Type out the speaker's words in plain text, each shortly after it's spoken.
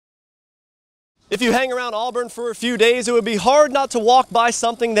If you hang around Auburn for a few days, it would be hard not to walk by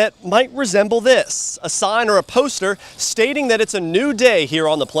something that might resemble this, a sign or a poster stating that it's a new day here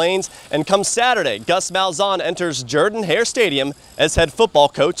on the Plains, and come Saturday, Gus Malzahn enters Jordan-Hare Stadium as head football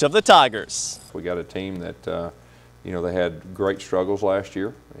coach of the Tigers. We got a team that, they had great struggles last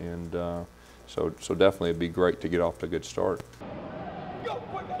year, and so definitely it'd be great to get off to a good start.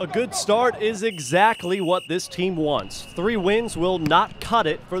 A good start is exactly what this team wants. 3 wins will not cut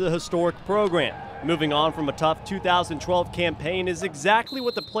it for the historic program. Moving on from a tough 2012 campaign is exactly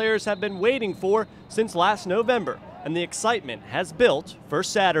what the players have been waiting for since last November, and the excitement has built for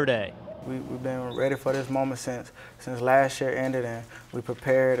Saturday. We've been ready for this moment since last year ended, and we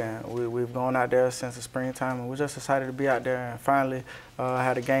prepared, and we've gone out there since the springtime, and we're just excited to be out there and finally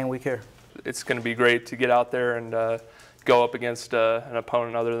had a game week here. It's going to be great to get out there and go up against an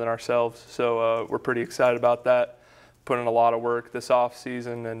opponent other than ourselves. So we're pretty excited about that. Put in a lot of work this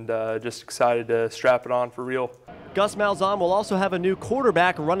offseason and just excited to strap it on for real. Gus Malzahn will also have a new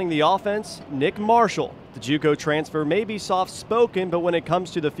quarterback running the offense, Nick Marshall. The JUCO transfer may be soft-spoken, but when it comes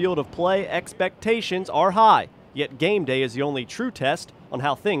to the field of play, expectations are high. Yet game day is the only true test on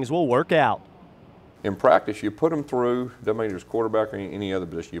how things will work out. In practice, you put them through, doesn't matter if it's quarterback or any other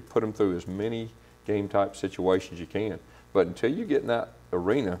position, you put them through as many game-type situations you can. But until you get in that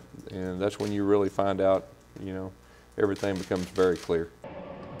arena, and that's when you really find out, everything becomes very clear.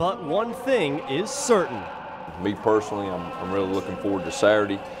 But one thing is certain. Me personally, I'm really looking forward to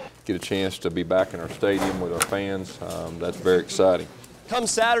Saturday, get a chance to be back in our stadium with our fans. That's very exciting. Come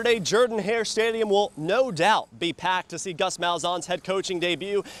Saturday, Jordan-Hare Stadium will no doubt be packed to see Gus Malzahn's head coaching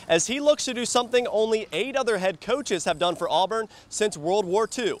debut as he looks to do something only 8 other head coaches have done for Auburn since World War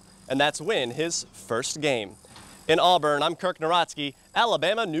II, and that's win his first game. In Auburn, I'm Kirk Narotsky,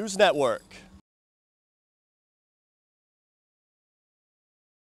 Alabama News Network.